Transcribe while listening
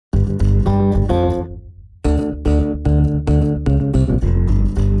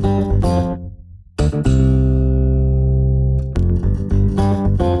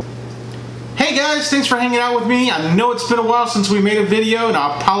thanks for hanging out with me. I know it's been a while since we made a video, and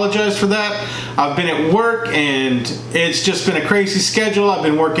I apologize for that. I've been at work, and it's just been a crazy schedule. I've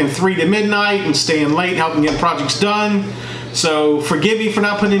been working 3 to midnight and staying late helping get projects done. So forgive me for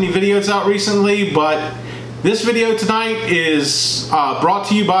not putting any videos out recently, but this video tonight is brought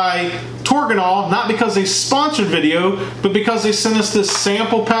to you by Torginol, not because they sponsored video, but because they sent us this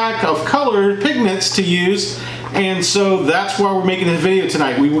sample pack of color pigments to use. And so that's why we're making this video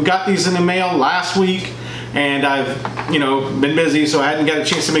tonight. We got these in the mail last week, and I've been busy, so I hadn't got a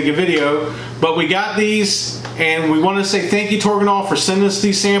chance to make a video. But we got these, and we want to say thank you, Torginol, for sending us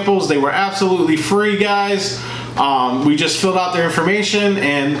these samples. They were absolutely free, guys. We just filled out their information,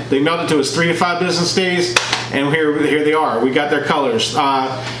 and they mailed it to us 3 to 5 business days, and here they are. We got their colors.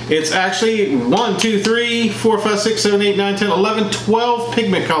 It's actually 1, 2, 3, 4, 5, 6, 7, 8, 9, 10, 11, 12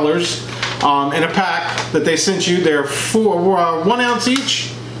 pigment colors in a pack that they sent you. They're 1 ounce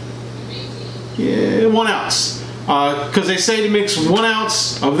each. Yeah, 1 ounce. Because they say to mix 1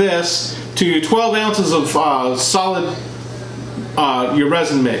 ounce of this to 12 ounces of solid your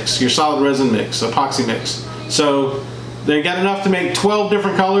resin mix, your solid resin mix, epoxy mix. So they got enough to make 12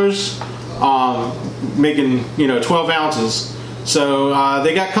 different colors, making 12 ounces. So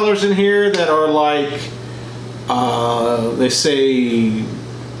they got colors in here that are like they say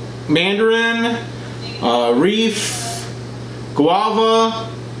mandarin, reef, guava,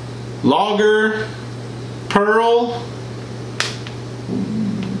 lager, pearl,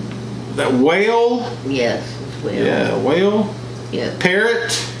 that whale. Yes, whale. Yeah, whale. Yeah.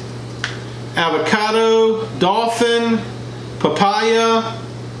 Parrot, avocado, dolphin, papaya,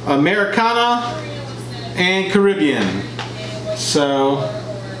 Americana, and Caribbean. So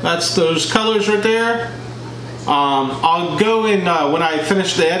that's those colors right there. I'll go in when I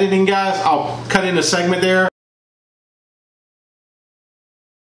finish the editing, guys. I'll cut in a segment there.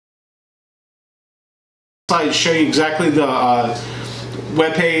 I show you exactly the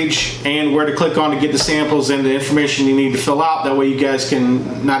web page and where to click on to get the samples and the information you need to fill out. That way you guys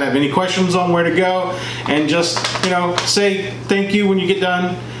can not have any questions on where to go, and just say thank you when you get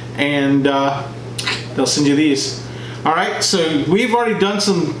done, and they'll send you these. All right, so we've already done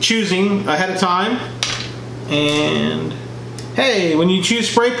some choosing ahead of time, and hey, when you choose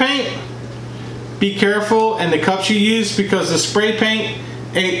spray paint, be careful in the cups you use, because the spray paint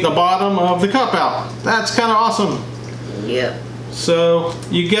ate the bottom of the cup out. That's kind of awesome. Yep. So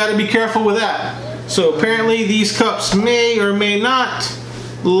you got to be careful with that. So apparently these cups may or may not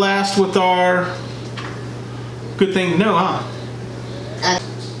last with our good thing to know, huh?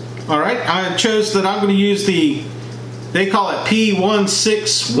 Alright, I chose that I'm going to use they call it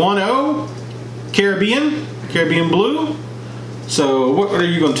P1610 Caribbean Blue. So what are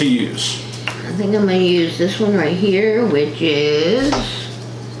you going to use? I think I'm going to use this one right here, which is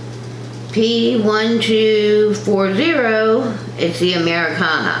P1240. It's the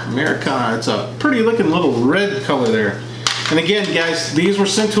Americana. Americana. It's a pretty looking little red color there. And again, guys, these were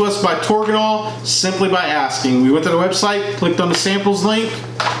sent to us by Torginol simply by asking. We went to the website, clicked on the samples link,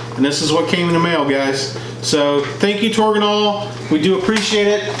 and this is what came in the mail, guys. So thank you, Torginol. We do appreciate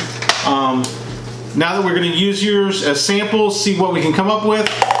it. Now that we're going to use yours as samples, see what we can come up with,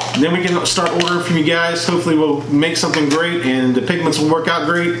 then we can start ordering from you guys. Hopefully we'll make something great, and the pigments will work out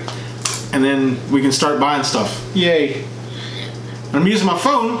great, and then we can start buying stuff. Yay. I'm using my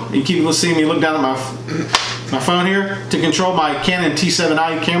phone. You keep seeing me look down at my phone here to control my Canon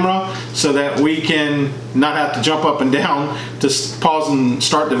T7i camera, so that we can not have to jump up and down to pause and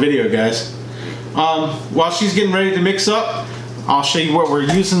start the video, guys. While she's getting ready to mix up, I'll show you what we're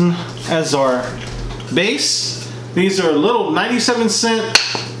using as our base. These are little 97-cent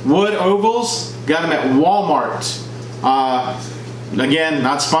wood ovals. Got them at Walmart. Again,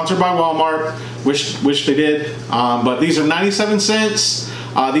 not sponsored by Walmart. Wish they did. But these are 97 cents.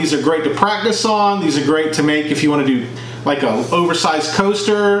 These are great to practice on. These are great to make if you want to do like an oversized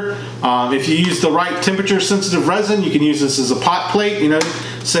coaster. If you use the right temperature sensitive resin, you can use this as a pot plate.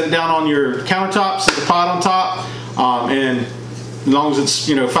 Set it down on your countertop, set the pot on top, and as long as it's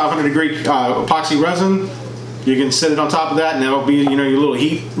 500 degree epoxy resin, you can set it on top of that, and that'll be your little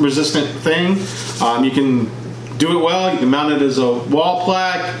heat resistant thing. You can do it well. You can mount it as a wall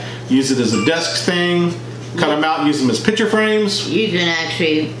plaque, use it as a desk thing, cut them out and use them as picture frames. You can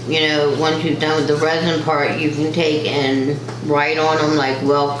actually, once you've done with the resin part, you can take and write on them like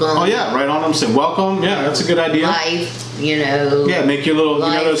welcome. Oh yeah, write on them, say welcome. Yeah, that's a good idea. Life, Yeah, make your little,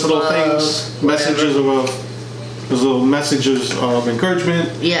 those little things, messages of those little messages of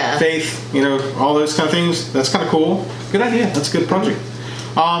encouragement, yeah, faith, all those kind of things. That's kind of cool. Good idea. That's a good project.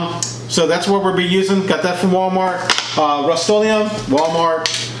 So that's what we'll be using. Got that from Walmart. Rust-Oleum, Walmart,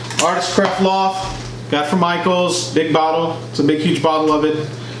 Artist Craft Loft, Got from Michael's, big bottle. It's a big, huge bottle of it.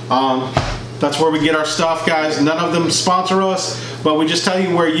 That's where we get our stuff, guys. None of them sponsor us, but we just tell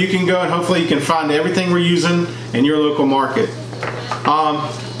you where you can go, and hopefully you can find everything we're using in your local market. A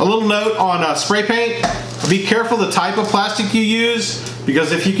little note on spray paint. Be careful the type of plastic you use,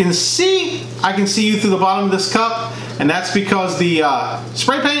 because if you can see, I can see you through the bottom of this cup, and that's because the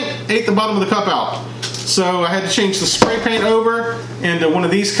spray paint ate the bottom of the cup out. So I had to change the spray paint over into one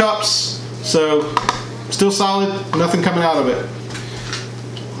of these cups. So still solid, nothing coming out of it.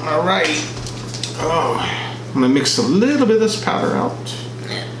 All right. Oh, I'm gonna mix a little bit of this powder out.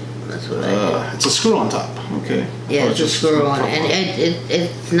 Yeah, that's what I do. It's a screw on top. Okay. Yeah, it's a screw on, and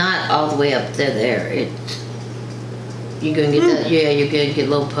it's not all the way up to there. It's you're gonna get that. Yeah, you're gonna get a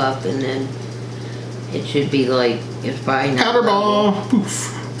little puff, and then it should be like it's probably not powder ball.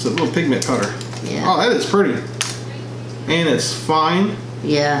 Poof. It's a little pigment powder. Yeah. Oh, that is pretty, and it's fine.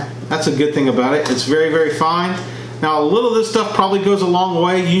 Yeah. That's a good thing about it. It's very, very fine. Now, a little of this stuff probably goes a long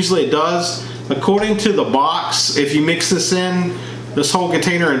way. Usually it does. According to the box, if you mix this in, this whole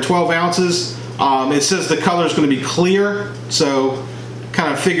container in 12 ounces, it says the color is going to be clear. So,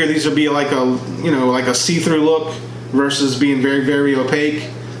 kind of figure these would be like a, like a see-through look versus being very, very opaque.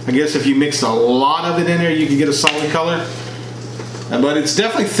 I guess if you mixed a lot of it in there, you could get a solid color. But it's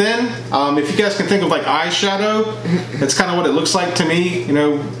definitely thin. If you guys can think of like eyeshadow, that's kind of what it looks like to me.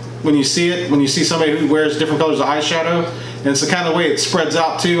 When you see it, when you see somebody who wears different colors of eyeshadow, and it's the kind of way it spreads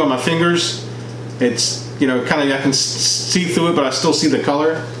out too on my fingers. It's, kind of, I can see through it, but I still see the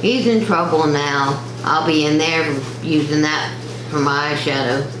color. He's in trouble now. I'll be in there using that for my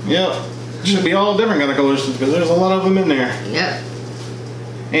eyeshadow. Yep. Should be all different kind of colors because there's a lot of them in there. Yep.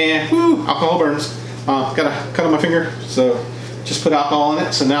 And, whoo, alcohol burns. Got a cut on my finger, so just put alcohol in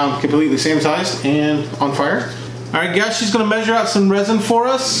it. So now I'm completely sanitized and on fire. All right, guys, she's gonna measure out some resin for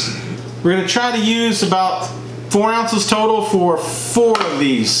us. We're gonna try to use about 4 ounces total for 4 of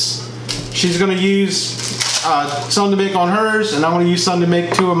these. She's gonna use some to make on hers, and I'm gonna use some to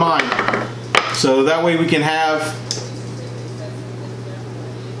make 2 of mine. So that way we can have,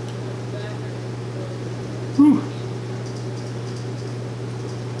 whew.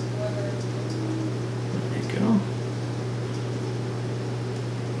 There you go.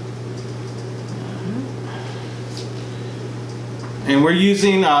 And we're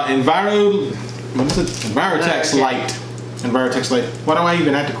using EnviroTex Lite. EnviroTex Lite. Why do I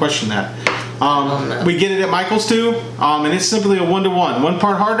even have to question that? We get it at Michael's too, and it's simply a 1-to-1. 1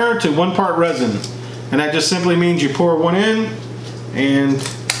 part hardener to 1 part resin. And that just simply means you pour 1 in and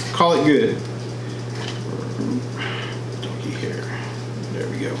call it good. Donkey hair. There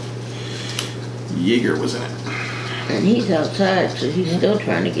we go. Jaeger was in it. And he's outside, so he's still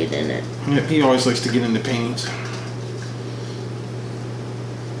trying to get in it. Yep, he always likes to get into paintings.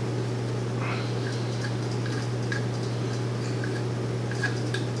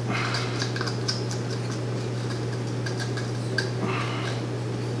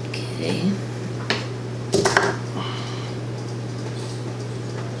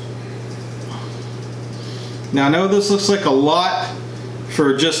 Now I know this looks like a lot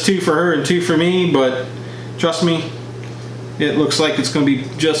for just 2 for her and 2 for me, but trust me, it looks like it's going to be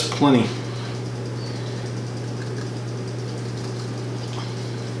just plenty.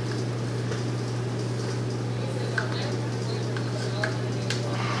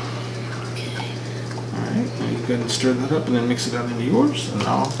 Alright, now you go ahead and stir that up and then mix it out into yours, and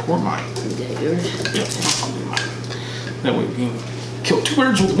I'll pour mine. Is that yours? Yep, I'll do mine. That way we can kill 2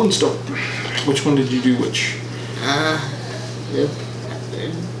 birds with 1 stone. Which one did you do which?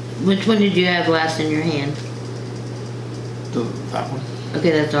 Which one did you have last in your hand? That one.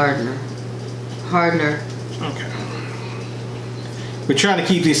 Okay, that's hardener. Hardener. Okay. We're trying to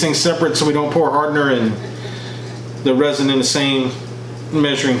keep these things separate so we don't pour hardener and the resin in the same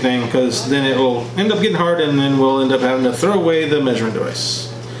measuring thing, because then it will end up getting hard and then we'll end up having to throw away the measuring device,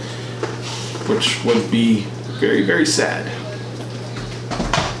 which would be very, very sad.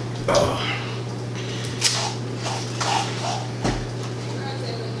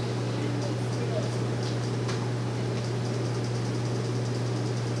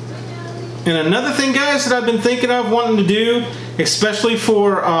 And another thing, guys, that I've been thinking of wanting to do, especially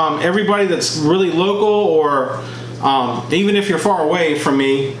for everybody that's really local, or even if you're far away from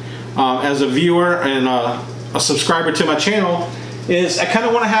me as a viewer and a subscriber to my channel, is I kind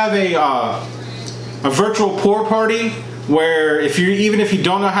of want to have a virtual pour party where even if you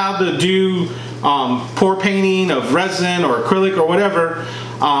don't know how to do pour painting of resin or acrylic or whatever,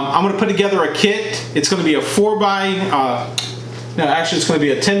 I'm going to put together a kit. It's going to be a 4x no, actually it's going to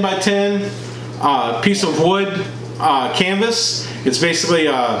be a 10x10 piece of wood canvas. It's basically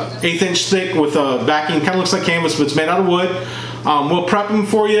a 1/8 inch thick with a backing. Kind of looks like canvas, but it's made out of wood. We'll prep them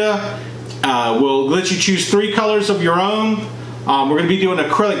for you. We'll let you choose 3 colors of your own. We're going to be doing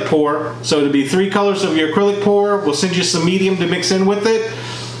acrylic pour, so it'll be 3 colors of your acrylic pour. We'll send you some medium to mix in with it.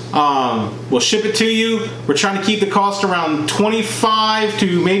 We'll ship it to you. We're trying to keep the cost around $25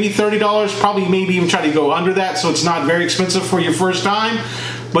 to maybe $30, probably maybe even try to go under that, so it's not very expensive for your first time.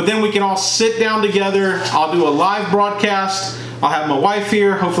 But then we can all sit down together. I'll do a live broadcast. I'll have my wife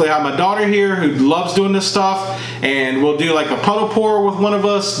here. Hopefully I have my daughter here who loves doing this stuff, and we'll do like a puddle pour with one of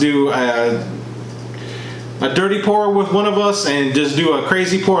us, do a dirty pour with one of us, and just do a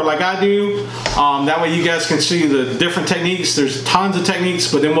crazy pour like I do. That way you guys can see the different techniques. There's tons of techniques,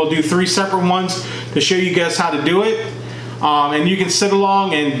 but then we'll do 3 separate ones to show you guys how to do it. And you can sit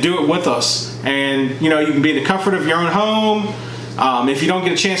along and do it with us. And you know, you can be in the comfort of your own home. If you don't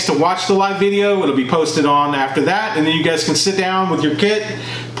get a chance to watch the live video, it'll be posted on after that, and then you guys can sit down with your kit,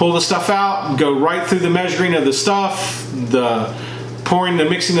 pull the stuff out, go right through the measuring of the stuff, the pouring, the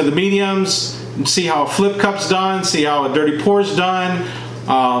mixing of the mediums, and see how a flip cup's done, see how a dirty pour's done,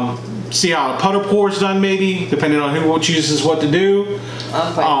 see how a puddle pour's done, maybe depending on who chooses what to do.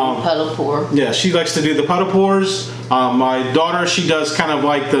 Puddle pour. Yeah, she likes to do the puddle pours. My daughter, she does kind of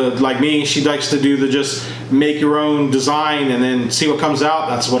like me. She likes to do the just make your own design and then see what comes out.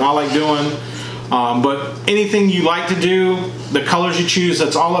 That's what I like doing. But anything you like to do, the colors you choose,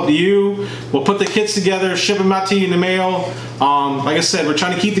 that's all up to you. We'll put the kits together, ship them out to you in the mail. Like I said, we're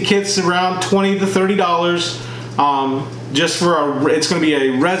trying to keep the kits around $20 to $30. Just for it's going to be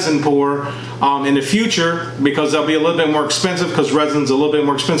a resin pour in the future, because they'll be a little bit more expensive, because resin's a little bit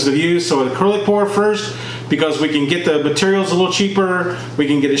more expensive to use. So an acrylic pour first, because we can get the materials a little cheaper, we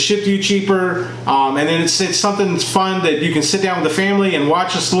can get it shipped to you cheaper, and then it's something that's fun that you can sit down with the family and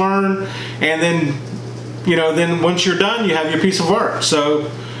watch us learn, and then then once you're done, you have your piece of work. So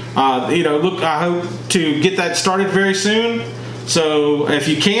look, I hope to get that started very soon. So if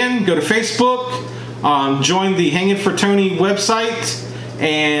you can, go to Facebook. Join the Hanging for Tony website,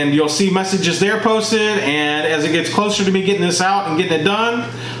 and you'll see messages there posted. And as it gets closer to me getting this out and getting it done,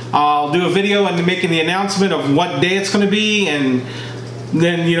 I'll do a video and making the announcement of what day it's going to be, and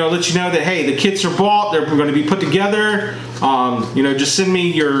then let you know that hey, the kits are bought, they're going to be put together. Just send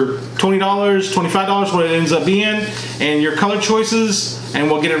me your $20, $25, what it ends up being, and your color choices,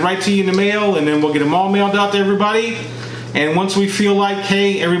 and we'll get it right to you in the mail, and then we'll get them all mailed out to everybody. And once we feel like,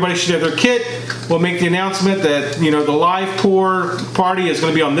 hey, everybody should have their kit, we'll make the announcement that, the live pour party is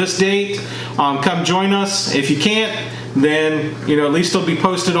going to be on this date. Come join us. If you can't, then, at least it'll be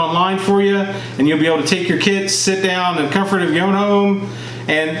posted online for you, and you'll be able to take your kit, sit down in the comfort of your own home.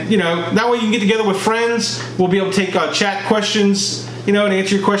 And, that way you can get together with friends. We'll be able to take chat questions, and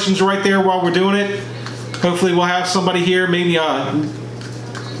answer your questions right there while we're doing it. Hopefully we'll have somebody here, maybe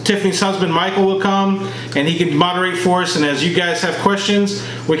Tiffany's husband Michael will come, and he can moderate for us, and as you guys have questions,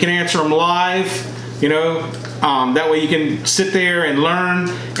 we can answer them live. That way you can sit there and learn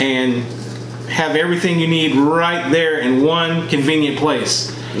and have everything you need right there in one convenient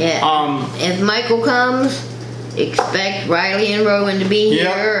place. Yeah. If Michael comes, expect Riley and Rowan to be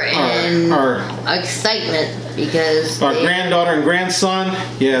here, and our excitement, because our granddaughter and grandson,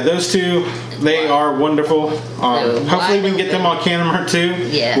 those two, they are wonderful. Hopefully we can get them on camera too,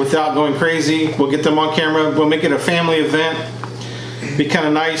 without going crazy. We'll get them on camera. We'll make it a family event. Be kind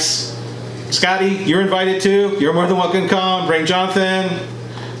of nice. Scotty, you're invited too. You're more than welcome to come. Bring Jonathan.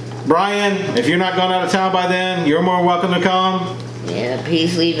 Brian, if you're not going out of town by then, you're more welcome to come. Yeah,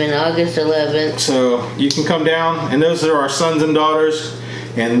 he's leaving August 11th. So you can come down, and those are our sons and daughters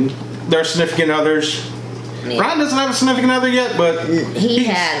and their significant others. Yeah. Brian doesn't have a significant other yet, but he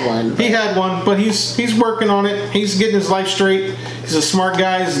had one. He had one, but he's working on it. He's getting his life straight. He's a smart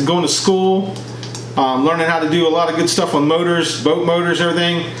guy. He's going to school, learning how to do a lot of good stuff on motors, boat motors,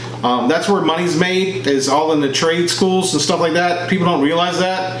 everything. That's where money's made, is all in the trade schools and stuff like that. People don't realize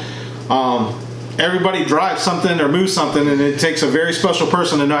that. Everybody drives something or moves something, and it takes a very special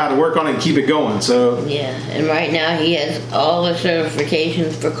person to know how to work on it and keep it going. So yeah, and right now he has all the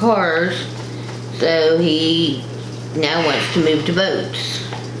certifications for cars, so he now wants to move to boats.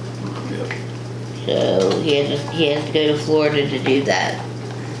 Yep. So he has to go to Florida to do that.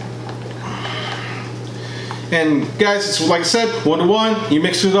 And guys, it's like I said, 1-to-1. You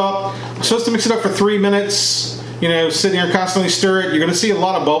mix it up. I'm supposed to mix it up for 3 minutes. Sit there and constantly stir it. You're going to see a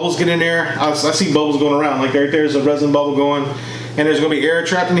lot of bubbles get in there. I see bubbles going around. Like right there's a resin bubble going. And there's going to be air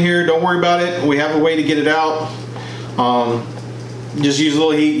trapped in here. Don't worry about it. We have a way to get it out. Just use a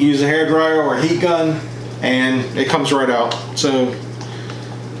little heat. Use a hairdryer or a heat gun. And it comes right out. So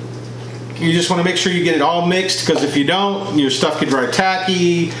you just want to make sure you get it all mixed, because if you don't, your stuff could dry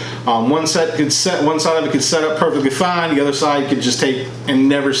tacky. One side of it could set up perfectly fine. The other side could just take and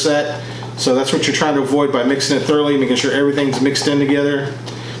never set. So that's what you're trying to avoid by mixing it thoroughly, making sure everything's mixed in together.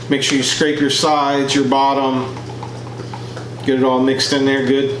 Make sure you scrape your sides, your bottom, get it all mixed in there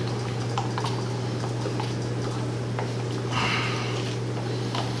good.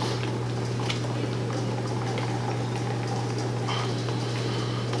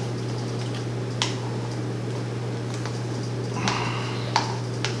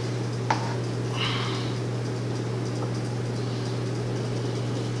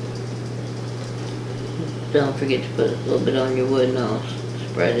 Don't forget to put a little bit on your wood and I'll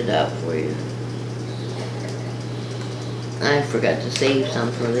spread it out for you. I forgot to save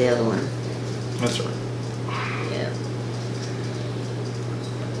some for the other one. That's right. Yeah.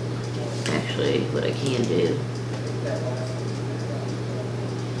 Actually, what I can do,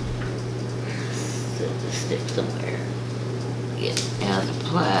 set the stick somewhere. Get out the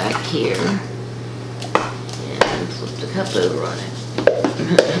plaque here and flip the cup over on it.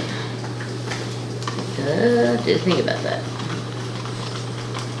 Didn't think about that.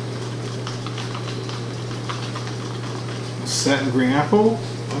 Satin green apple.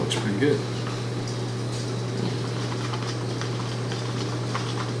 That looks pretty good.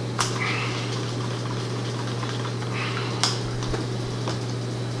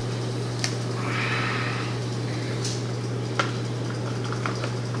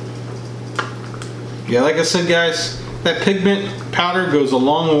 Yeah, like I said, guys, that pigment powder goes a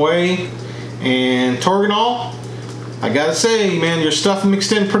long way. And Torginol, I gotta say, man, your stuff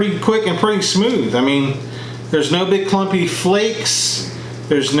mixed in pretty quick and pretty smooth. I mean, there's no big clumpy flakes.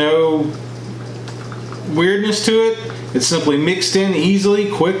 There's no weirdness to it. It's simply mixed in easily,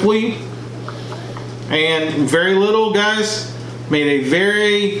 quickly, and very little, guys. Made a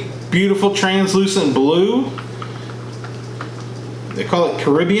very beautiful translucent blue. They call it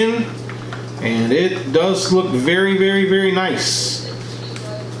Caribbean, and it does look very, very, very nice.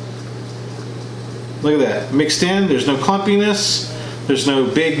 Look at that, mixed in, there's no clumpiness, there's no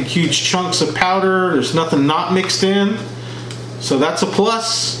big huge chunks of powder, there's nothing not mixed in. So that's a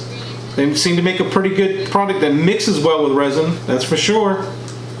plus. They seem to make a pretty good product that mixes well with resin, that's for sure.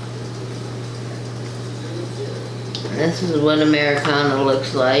 This is what Americana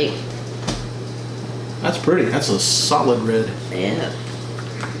looks like. That's pretty, that's a solid red. Yeah.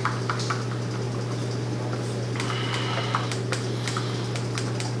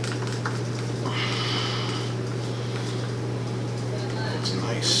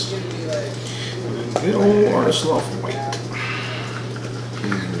 Good old artist Loft white.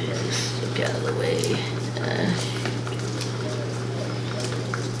 Look out of the way.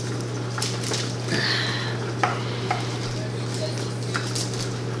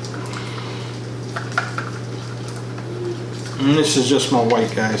 And this is just my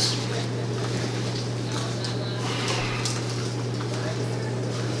white, guys.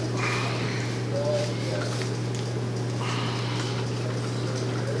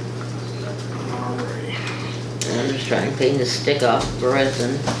 Try and clean the stick off the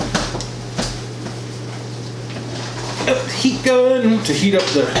resin. Heat gun to heat up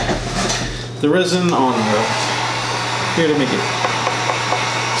the resin on the here to make it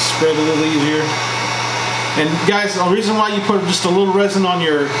spread a little easier. And guys, the reason why you put just a little resin on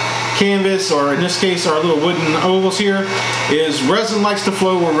your canvas, or in this case our little wooden ovals here, is resin likes to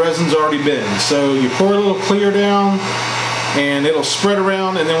flow where resin's already been. So you pour a little clear down and it'll spread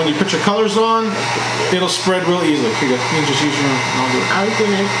around, and then when you put your colors on, it'll spread real easily. Here you go. You can just use your own. I'll do it. I was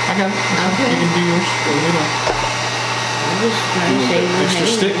gonna. I got it. Okay. You can do yours. You know. I'm just trying to save my extra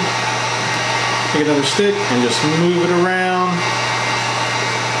hand. stick. Take another stick and just move it around.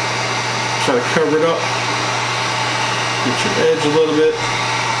 Try to cover it up. Get your edge a little bit.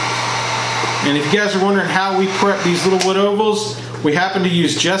 And if you guys are wondering how we prep these little wood ovals, we happen to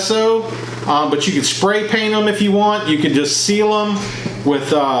use gesso, but you could spray paint them if you want. You could just seal them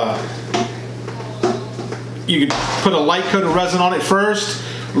with, you could put a light coat of resin on it first,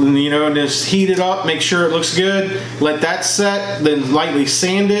 you know, and just heat it up, make sure it looks good. Let that set, then lightly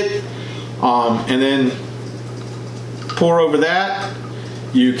sand it, and then pour over that.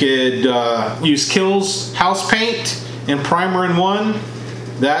 You could use Kills house paint and primer in one.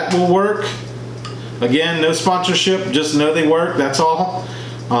 That will work. Again, no sponsorship, just know they work, that's all.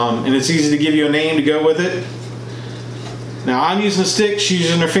 And it's easy to give you a name to go with it. Now I'm using a stick, she's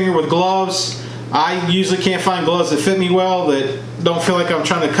using her finger with gloves. I usually can't find gloves that fit me well, that don't feel like I'm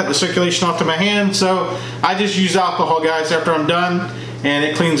trying to cut the circulation off to my hand, so I just use alcohol, guys, after I'm done, and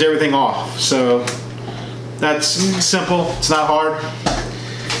it cleans everything off. So that's simple, it's not hard.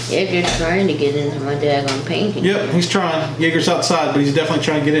 Jaeger's trying to get into my daggone painting. Yep, he's trying. Jaeger's outside, but he's definitely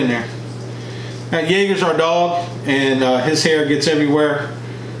trying to get in there. Now, Jaeger's our dog, and his hair gets everywhere.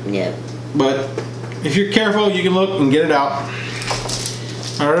 Yep. But if you're careful, you can look and get it out.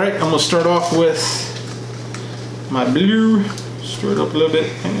 Alright, I'm going to start off with my blue. Stir it up a little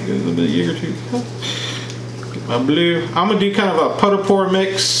bit. Hang on, get a little bit of Jaeger too. Get my blue. I'm going to do kind of a puddle pour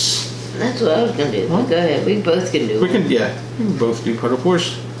mix. That's what I was going to do. Well, go ahead. We both can do it. We can both do puddle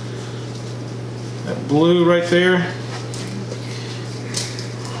pours. That blue right there.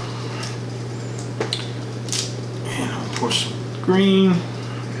 And I'll pour some green on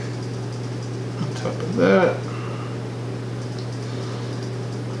top of that.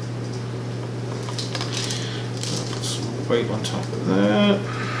 I'll put some white on top of that.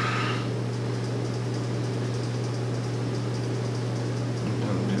 And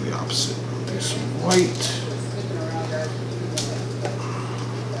then do the opposite. I'll do some white.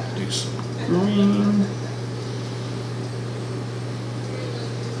 Do some green.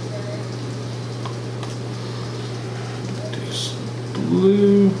 Do some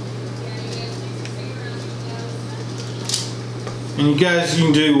blue. And you guys, you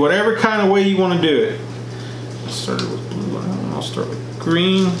can do whatever kind of way you want to do it. I started with blue. I'll start with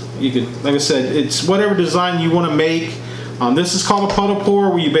green. You can, like I said, it's whatever design you want to make. This is called a puddle pour,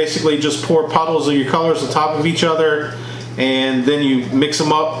 where you basically just pour puddles of your colors on top of each other, and then you mix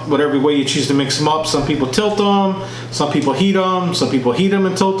them up whatever way you choose to mix them up. Some people tilt them, some people heat them, some people heat them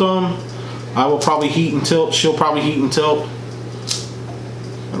and tilt them. I will probably heat and tilt. She'll probably heat and tilt.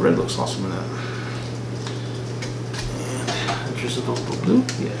 The red looks awesome in that. And just a little blue.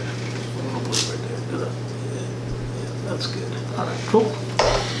 Yeah, a little blue right there. Yeah, that's good. All right, cool.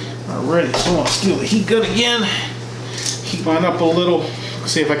 Alrighty, so I'm gonna steal the heat gun again. Heat mine up a little.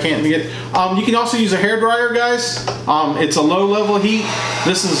 See if I can't get. You can also use a hairdryer, guys. It's a low level heat.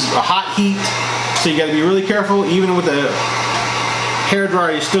 This is a hot heat, so you got to be really careful. Even with a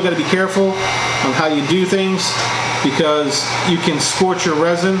hairdryer, you still got to be careful on how you do things, because you can scorch your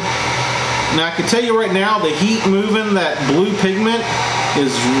resin. Now I can tell you right now, the heat moving that blue pigment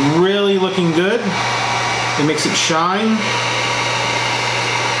is really looking good. It makes it shine.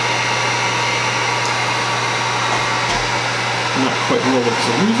 Not quite roll it,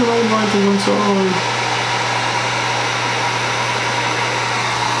 so these are all right to one side.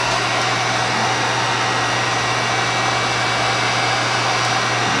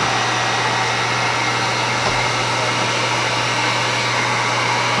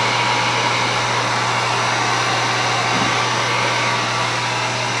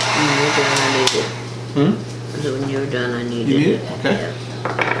 So when you're done, I need it. it. Okay. Yeah.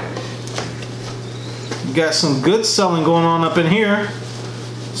 You got some good selling going on up in here.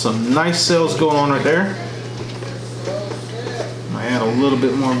 Some nice sales going on right there. I add a little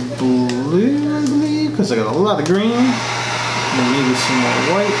bit more blue, I believe, because I got a lot of green. And maybe some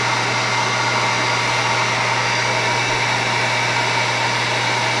more white.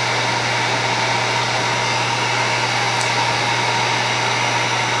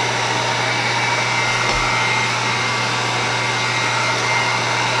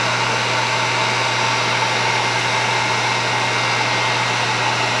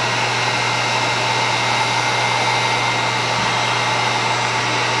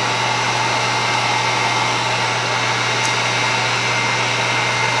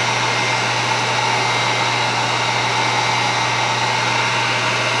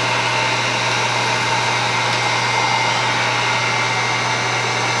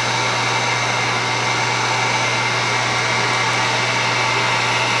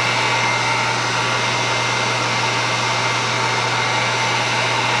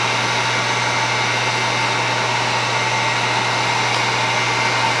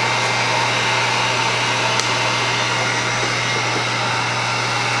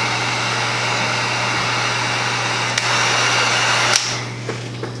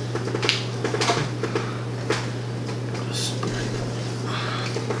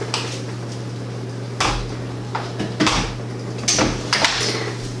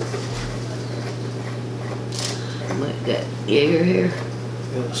 Got Jaeger hair?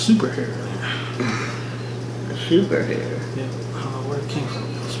 Got a super hair in there. A super hair? Yeah, I don't know where it came from.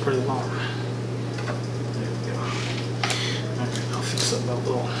 It was pretty long. There we go. Alright, I'll fix up my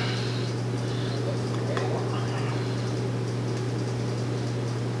little.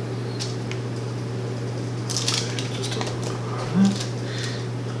 Just a little bit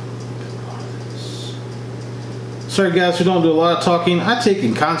more of that. Sorry guys, we don't do a lot of talking. I take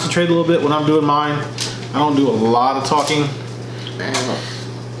and concentrate a little bit when I'm doing mine. I don't do a lot of talking. I don't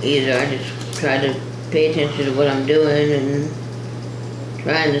either. I just try to pay attention to what I'm doing and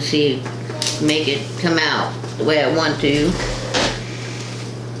Trying to see, make it come out the way I want to.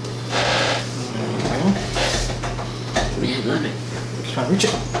 Man, gonna try to reach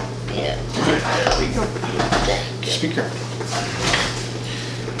it. Yeah. There we go. Just be careful.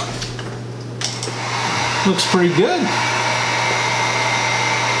 Looks pretty good.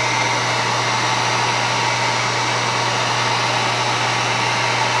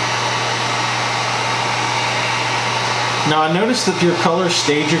 Now I noticed that your color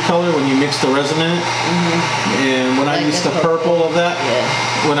stayed your color when you mixed the resin in it. And when I used the purple of that,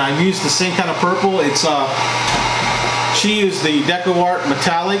 when I used the same kind of purple, it's she used the DecoArt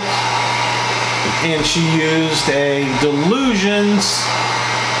metallic, and she used a Dylusions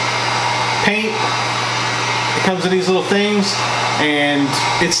paint. It comes in these little things, and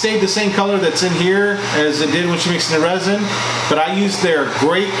it stayed the same color that's in here as it did when she mixed in the resin, but I used their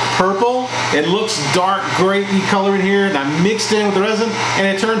grape purple. It looks dark grapey color in here, and I mixed it in with the resin, and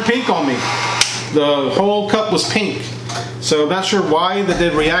it turned pink on me. The whole cup was pink. So I'm not sure why that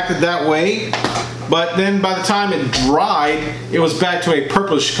it reacted that way, but then by the time it dried, it was back to a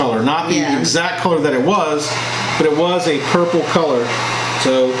purplish color. Not the exact color that it was, but it was a purple color.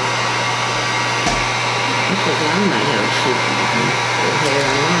 So I might have super hair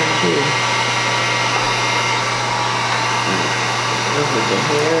on mine too. Over the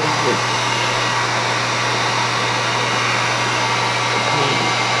hair,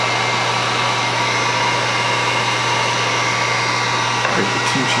 break the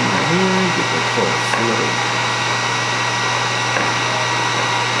tension right here, get the color flow.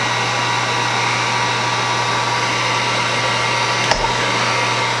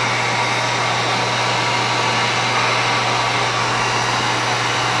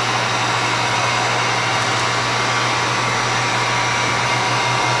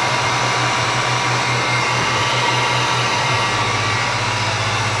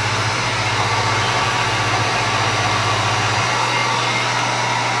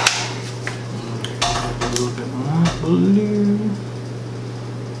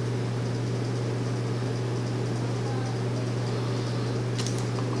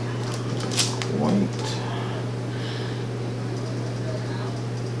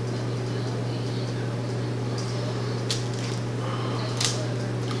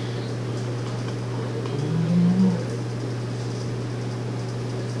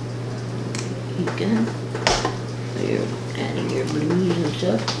 Again, so you're adding your blues and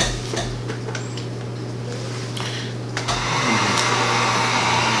stuff.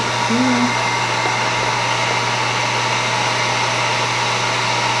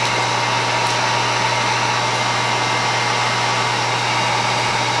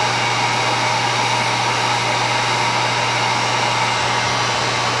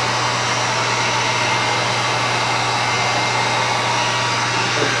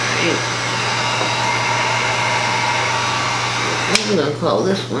 I'm gonna call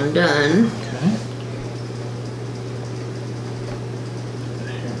this one done. Okay.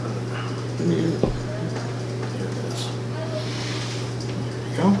 There it is. There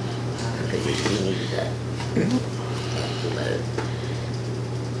we go. I figured you needed that. You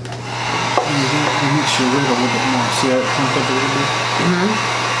mix your red a little bit more. See how it clumped up a little bit?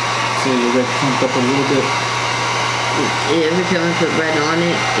 See your red clumped up a little bit? Every time I put red on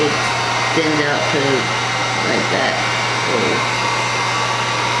it, it thins out to like that.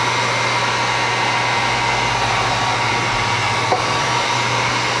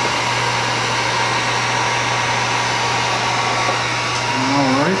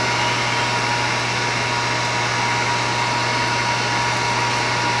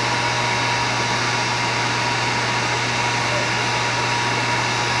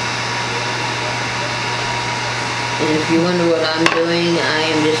 And if you wonder what I'm doing,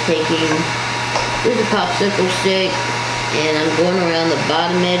 I am just taking this is a popsicle stick and I'm going around the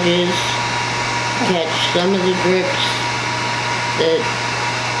bottom edges, catch some of the drips that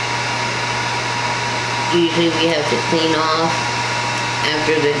usually we have to clean off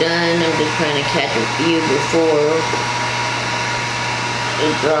after they're done. I'm just trying to catch a few before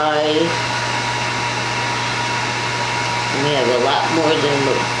it dries. And we have a lot more than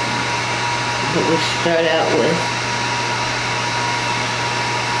what we start out with.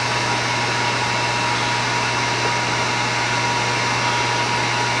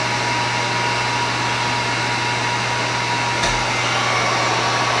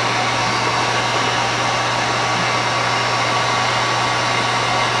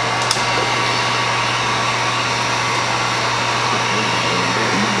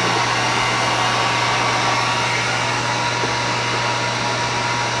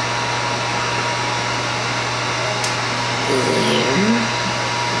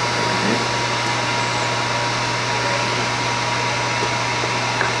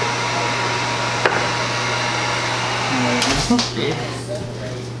 And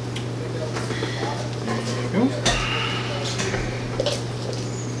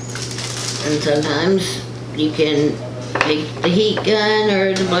sometimes you can take the heat gun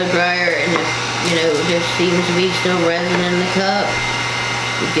or the blow dryer, and if, you know, there seems to be still resin in the cup,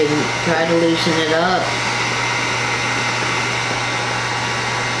 you can try to loosen it up.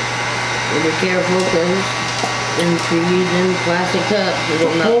 But be careful, because if you're using plastic cups,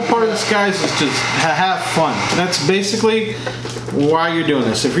 it'll The whole part of this, guys, is just have fun. That's basically why you're doing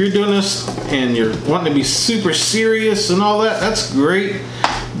this. If you're doing this and you're wanting to be super serious and all that, that's great.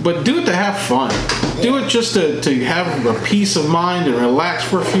 But do it to have fun. Do it just to have a peace of mind and relax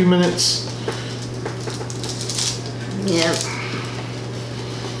for a few minutes. Yep.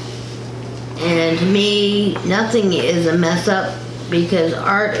 And to me, nothing is a mess up, because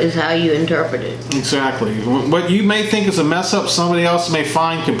art is how you interpret it. Exactly. What you may think is a mess up, somebody else may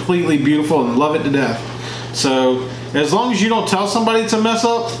find completely beautiful and love it to death. So as long as you don't tell somebody it's a mess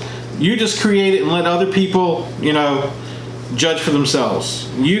up, you just create it and let other people, you know, judge for themselves.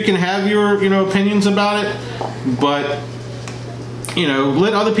 You can have your, you know, opinions about it, but, you know,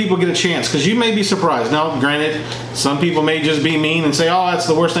 let other people get a chance, because you may be surprised. Now, granted, some people may just be mean and say, oh, that's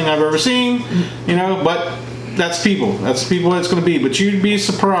the worst thing I've ever seen, you know, but that's people. That's people it's going to be. But you'd be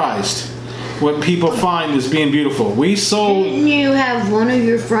surprised what people find as being beautiful. We sold... Didn't you have one of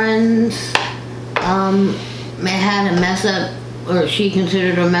your friends had a mess up, or she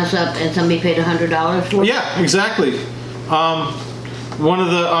considered a mess up, and somebody paid $100 for it? Yeah, exactly. One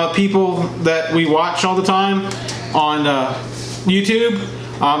of the people that we watch all the time on YouTube,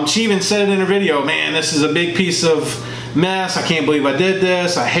 she even said it in her video, man, this is a big piece of mess. I can't believe I did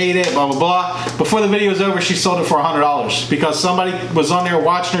this. I hate it, blah, blah, blah. Before the video was over, she sold it for $100 because somebody was on there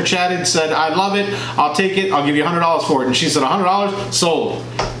watching her, chatted, said, I love it. I'll take it. I'll give you $100 for it. And she said, $100? Sold.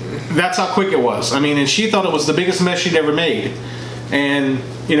 That's how quick it was. I mean, and she thought it was the biggest mess she'd ever made. And,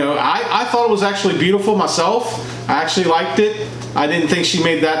 you know, I thought it was actually beautiful myself. I actually liked it. I didn't think she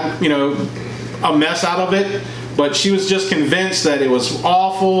made that, you know, a mess out of it. But she was just convinced that it was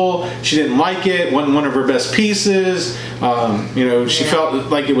awful. She didn't like it. Wasn't one of her best pieces. You know, she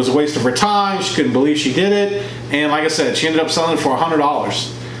felt like it was a waste of her time. She couldn't believe she did it. And like I said, she ended up selling it for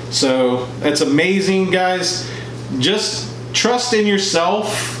 $100. So that's amazing, guys. Just trust in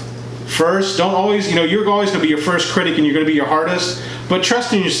yourself first. Don't always, you know, you're always going to be your first critic and you're going to be your hardest. But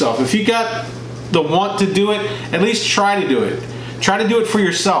trust in yourself. If you got the want to do it, at least try to do it. Try to do it for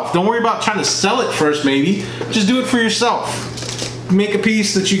yourself. Don't worry about trying to sell it first, maybe. Just do it for yourself. Make a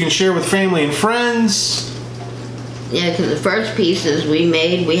piece that you can share with family and friends. Yeah, because the first pieces we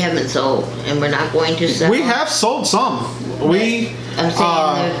made, we haven't sold, and we're not going to sell. We have sold some. I'm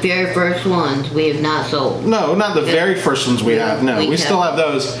saying the very first ones we have not sold. No, not the very first ones we have. No, we still have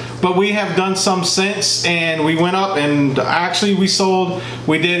those. But we have done some since, and we went up and actually we sold.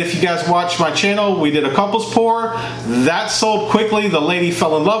 We did, if you guys watch my channel, we did a couples pour. That sold quickly. The lady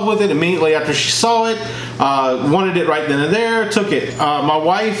fell in love with it immediately after she saw it. Wanted it right then and there. Took it. My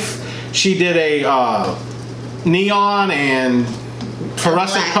wife, she did a neon and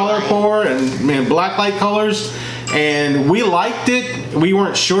fluorescent color pour and black light colors. And we liked it. We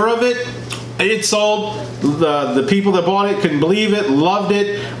weren't sure of it. It sold. The people that bought it couldn't believe it, loved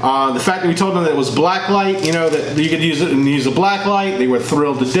it. The fact that we told them that it was black light, you know, that you could use it and use a black light, they were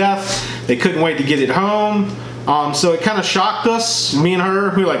thrilled to death. They couldn't wait to get it home. So it kind of shocked us, me and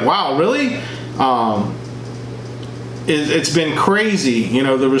her. We were like, wow, really? It's been crazy, you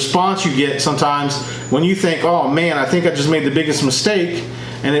know, the response you get sometimes when you think, oh man, I think I just made the biggest mistake,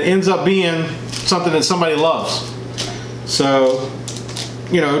 and it ends up being something that somebody loves. So,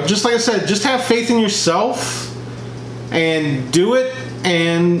 you know, just like I said, just have faith in yourself and do it.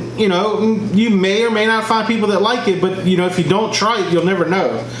 And, you know, you may or may not find people that like it, but, you know, if you don't try it, you'll never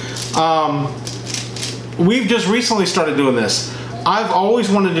know. We've just recently started doing this. I've always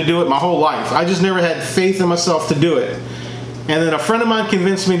wanted to do it my whole life. I just never had faith in myself to do it. And then a friend of mine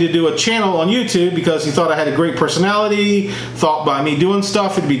convinced me to do a channel on YouTube because he thought I had a great personality, thought by me doing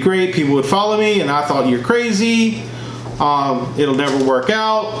stuff it'd be great, people would follow me, and I thought, you're crazy. It'll never work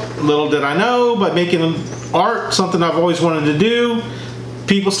out. Little did I know, by making art, something I've always wanted to do,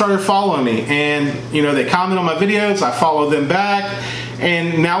 people started following me. And, you know, they comment on my videos, I follow them back.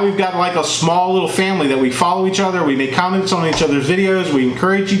 And now we've got like a small little family that we follow each other. We make comments on each other's videos. We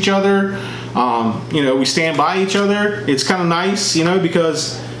encourage each other. You know, we stand by each other. It's kind of nice, you know,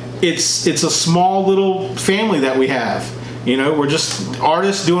 because it's a small little family that we have. You know, we're just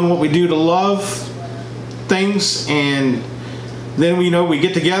artists doing what we do to love things, and then we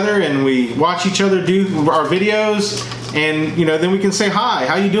get together and we watch each other do our videos, and you know, then we can say hi,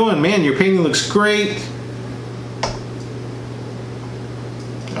 how you doing, man, your painting looks great.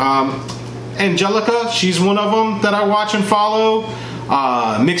 Angelica, she's one of them that I watch and follow.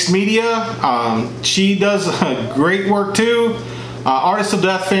 Mixed Media, she does great work too. Artist of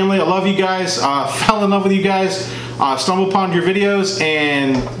Death family, I love you guys. Fell in love with you guys. Stumbled upon your videos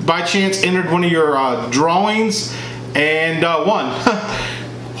and by chance entered one of your drawings and won.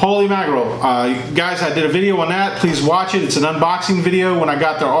 Holy mackerel. Guys, I did a video on that. Please watch it. It's an unboxing video when I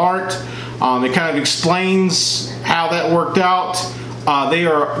got their art. It kind of explains how that worked out. They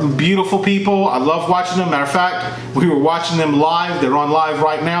are beautiful people. I love watching them. Matter of fact, we were watching them live. They're on live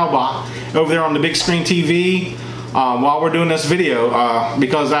right now over there on the big screen TV while we're doing this video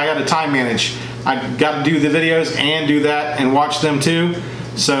because I got to time manage. I got to do the videos and do that and watch them too.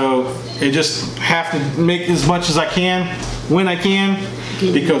 So I just have to make as much as I can when I can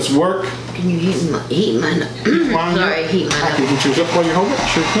because work. Can you heat mine up? Sorry, heat mine up. I can heat yours up while you're holding it.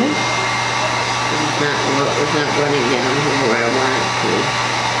 Sure can. It's not running down here where I want it to.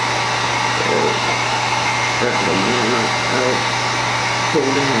 So, that's what I'm not pull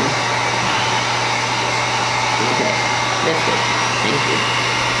down. Okay, that's good. Thank you.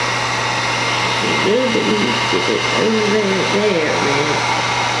 Good, but you need to get it over there, man.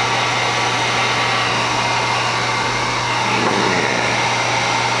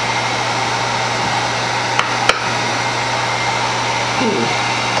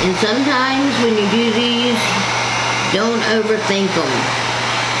 And sometimes when you do these, don't overthink them.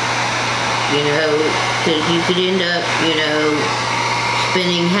 You know, because you could end up, you know,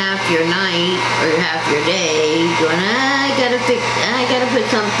 spending half your night or half your day going, I gotta put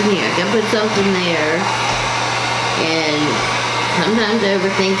something here, I gotta put something there. And sometimes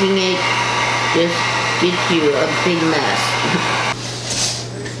overthinking it just gets you a big mess.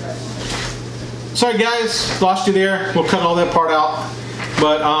 Sorry guys, lost you there. We'll cut all that part out.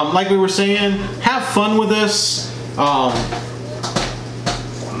 But like we were saying, have fun with this.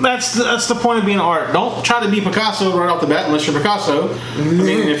 That's the point of being art. Don't try to be Picasso right off the bat unless you're Picasso. I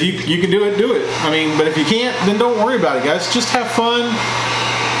mean, if you can do it, do it. I mean, but if you can't, then don't worry about it, guys. Just have fun. I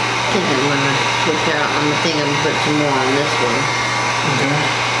think I'm gonna switch out on the thing and put some more on this one. Okay.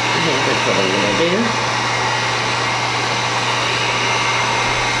 I think that's what I'm gonna do.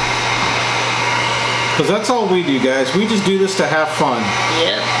 Because that's all we do, guys. We just do this to have fun.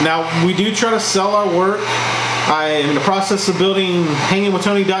 Yep. Now, we do try to sell our work. I am in the process of building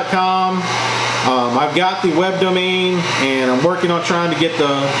hangingwithtony.com. I've got the web domain, and I'm working on trying to get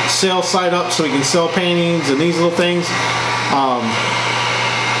the sales site up so we can sell paintings and these little things.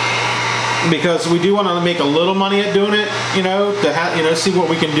 Because we do want to make a little money at doing it, you know, to see what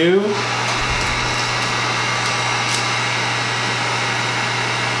we can do.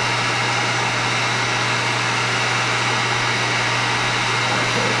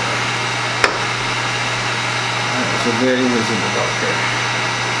 So there he was in the dark there.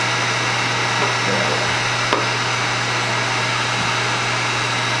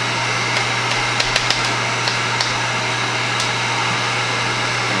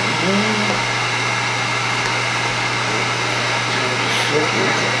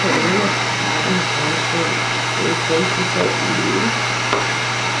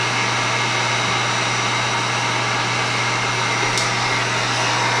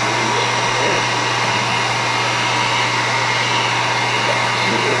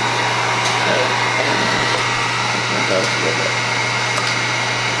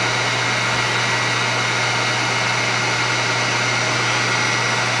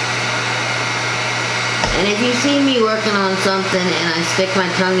 And if you see me working on something and I stick my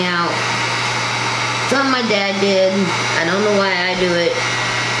tongue out, something my dad did, I don't know why I do it,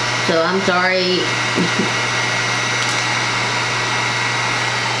 so I'm sorry.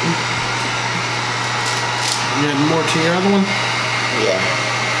 You add more to your other one? Yeah.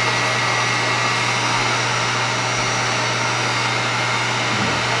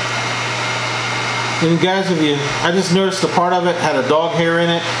 And guys, I just noticed the part of it had a dog hair in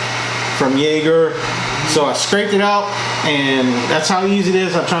it from Jaeger, so I scraped it out, and that's how easy it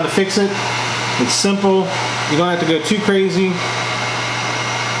is. I'm trying to fix it. It's simple. You don't have to go too crazy.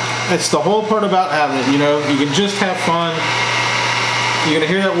 It's the whole part about having it, you know. You can just have fun. You're gonna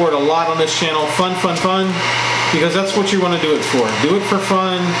hear that word a lot on this channel, fun, fun, fun, because that's what you want to do it for. Do it for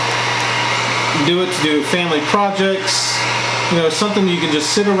fun. Do it to do family projects. You know, something you can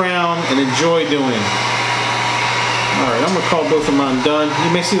just sit around and enjoy doing. Alright, I'm going to call both of mine done.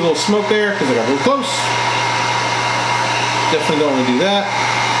 You may see a little smoke there because I got a little close. Definitely don't want to do that.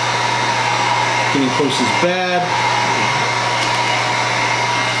 Getting close is bad.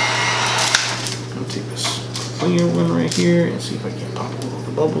 I'll take this clear one right here and see if I can pop all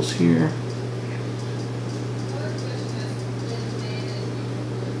the bubbles here.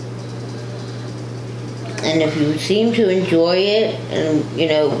 And if you seem to enjoy it and, you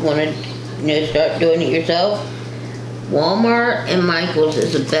know, want to, you know, start doing it yourself, Walmart and Michael's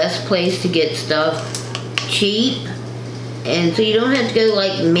is the best place to get stuff cheap. And so you don't have to go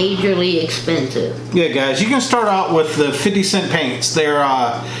like majorly expensive. Yeah, guys, you can start out with the 50-cent paints. They're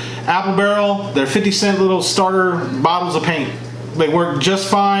Apple Barrel. They're 50-cent little starter bottles of paint. They work just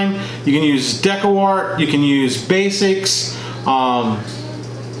fine. You can use DecoArt. You can use basics.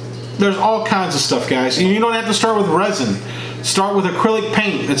 There's all kinds of stuff, guys. And you don't have to start with resin. Start with acrylic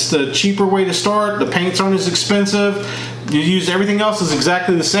paint. It's the cheaper way to start. The paints aren't as expensive. You use everything else is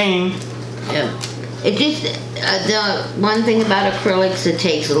exactly the same. Yeah. It just, the one thing about acrylics, it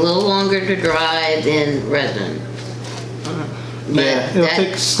takes a little longer to dry than resin. But yeah, it'll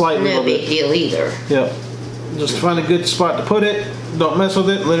take slightly. No big deal either. Yep. Just find a good spot to put it. Don't mess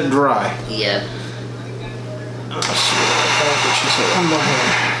with it. Let it dry. Yep. Let's see what she said. I'm not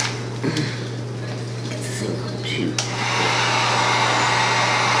here. It's a single shoot.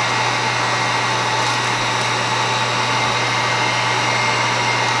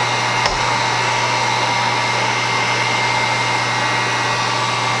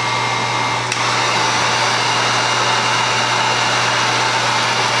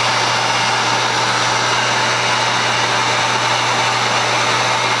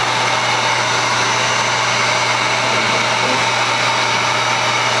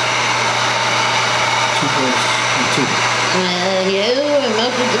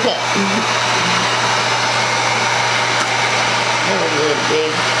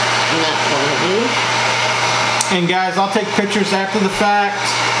 And guys, I'll take pictures after the fact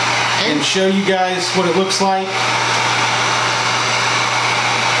and show you guys what it looks like.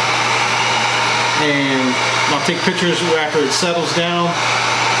 And I'll take pictures after it settles down.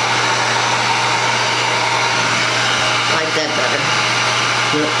 Like that better.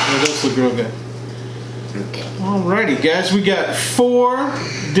 Yep, it does look real good. Okay. Alrighty, guys, we got 4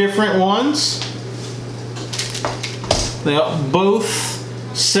 different ones. Both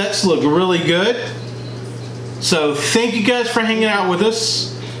sets look really good. So thank you guys for hanging out with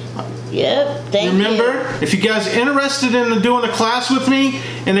us. Yep, thank you. Remember, if you guys are interested in doing a class with me,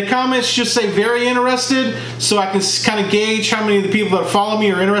 in the comments just say very interested, so I can kind of gauge how many of the people that follow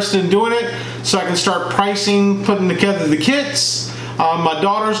me are interested in doing it, so I can start pricing, putting together the kits. My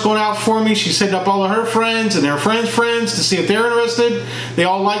daughter's going out for me. She's hitting up all of her friends and their friends' friends to see if they're interested. They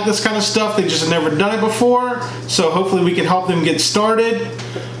all like this kind of stuff. They just have never done it before, so hopefully we can help them get started.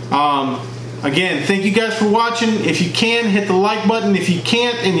 Again, thank you guys for watching. If you can, hit the like button. If you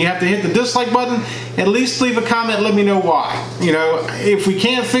can't and you have to hit the dislike button, at least leave a comment and let me know why. You know, if we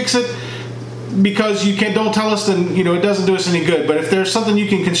can't fix it because you don't tell us, then, you know, it doesn't do us any good. But if there's something you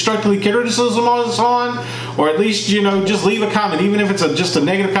can constructively criticism us on, or at least, you know, just leave a comment. Even if it's just a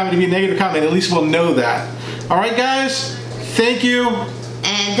negative comment, to be a negative comment, at least we'll know that. All right, guys? Thank you.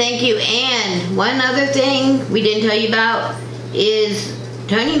 And thank you. And one other thing we didn't tell you about is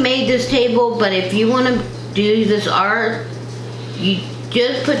Tony made this table, but if you want to do this art, you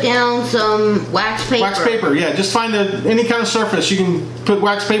just put down some wax paper. Wax paper, yeah. Just find any kind of surface. You can put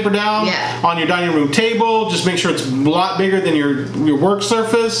wax paper down on your dining room table. Just make sure it's a lot bigger than your work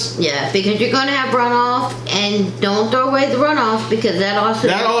surface. Yeah, because you're going to have runoff, and don't throw away the runoff because that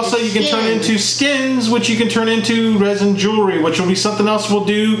also you can turn into skins, which you can turn into resin jewelry, which will be something else we'll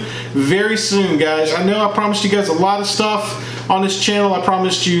do very soon, guys. I know I promised you guys a lot of stuff on this channel. I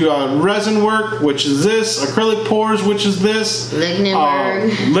promised you resin work, which is this, acrylic pours, which is this,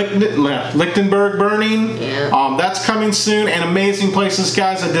 Lichtenberg burning. Yeah. That's coming soon, and amazing places,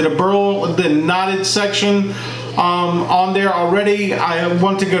 guys. I did the knotted section on there already. I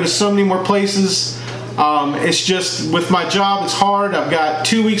want to go to so many more places. It's just with my job, it's hard. I've got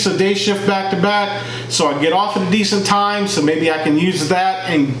 2 weeks of day shift back to back, so I get off at a decent time, so maybe I can use that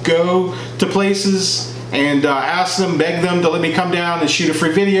and go to places and ask them, beg them to let me come down and shoot a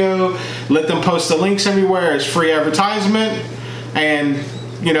free video, let them post the links everywhere as free advertisement, and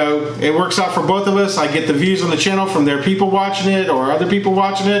you know, it works out for both of us. I get the views on the channel from their people watching it or other people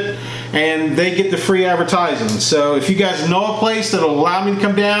watching it, and they get the free advertising. So if you guys know a place that'll allow me to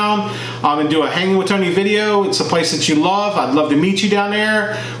come down and do a Hanging with Tony video, it's a place that you love, I'd love to meet you down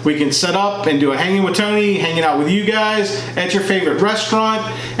there. We can set up and do a Hanging with Tony, hanging out with you guys at your favorite restaurant,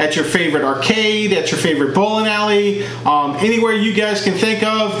 at your favorite arcade, at your favorite bowling alley, anywhere you guys can think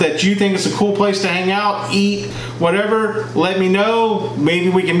of that you think is a cool place to hang out, eat, whatever. Let me know.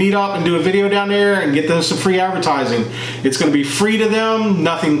 Maybe we can meet up and do a video down there and get them some free advertising. It's going to be free to them,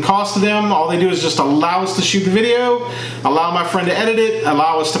 nothing costs to them. All they do is just allow us to shoot the video, allow my friend to edit it,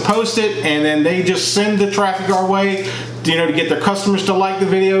 allow us to post it, and then they just send the traffic our way you know, to get their customers to like the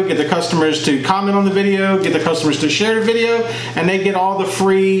video, get the customers to comment on the video, get the customers to share the video, and they get all the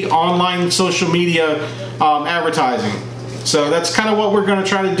free online social media advertising. So that's kind of what we're going to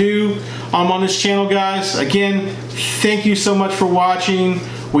try to do on this channel, guys. Again, thank you so much for watching.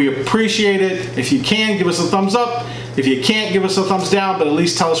 We appreciate it. If you can, give us a thumbs up. If you can't, give us a thumbs down, but at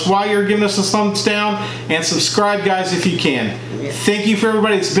least tell us why you're giving us a thumbs down, and subscribe, guys, if you can. Thank you for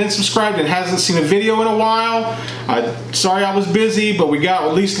everybody that's been subscribed and hasn't seen a video in a while. Sorry I was busy, but we got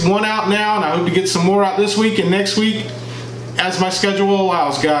at least one out now, and I hope to get some more out this week and next week as my schedule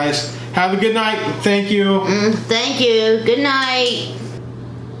allows, guys. Have a good night. Thank you. Thank you. Good night.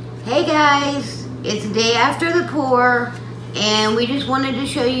 Hey guys, it's the day after the pour, and we just wanted to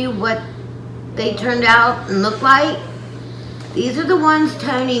show you what they turned out and look like. These are the ones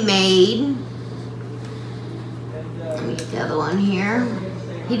Tony made. Let me get the other one here.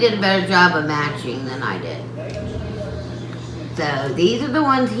 He did a better job of matching than I did. So these are the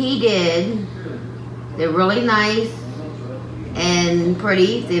ones he did. They're really nice and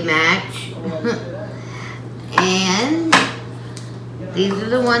pretty. They match. And these are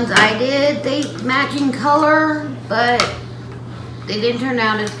the ones I did. They match in color, but they didn't turn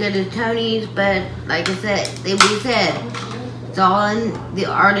out as good as Tony's. But like I said, we said it's all in the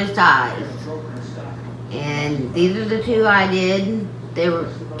artist's eyes. And these are the two I did. They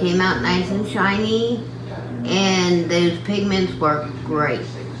came out nice and shiny, and those pigments work great.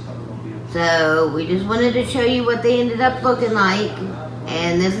 So we just wanted to show you what they ended up looking like,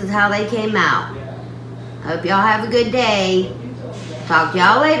 and this is how they came out. Hope y'all have a good day. Talk to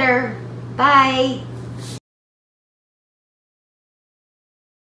y'all later. Bye.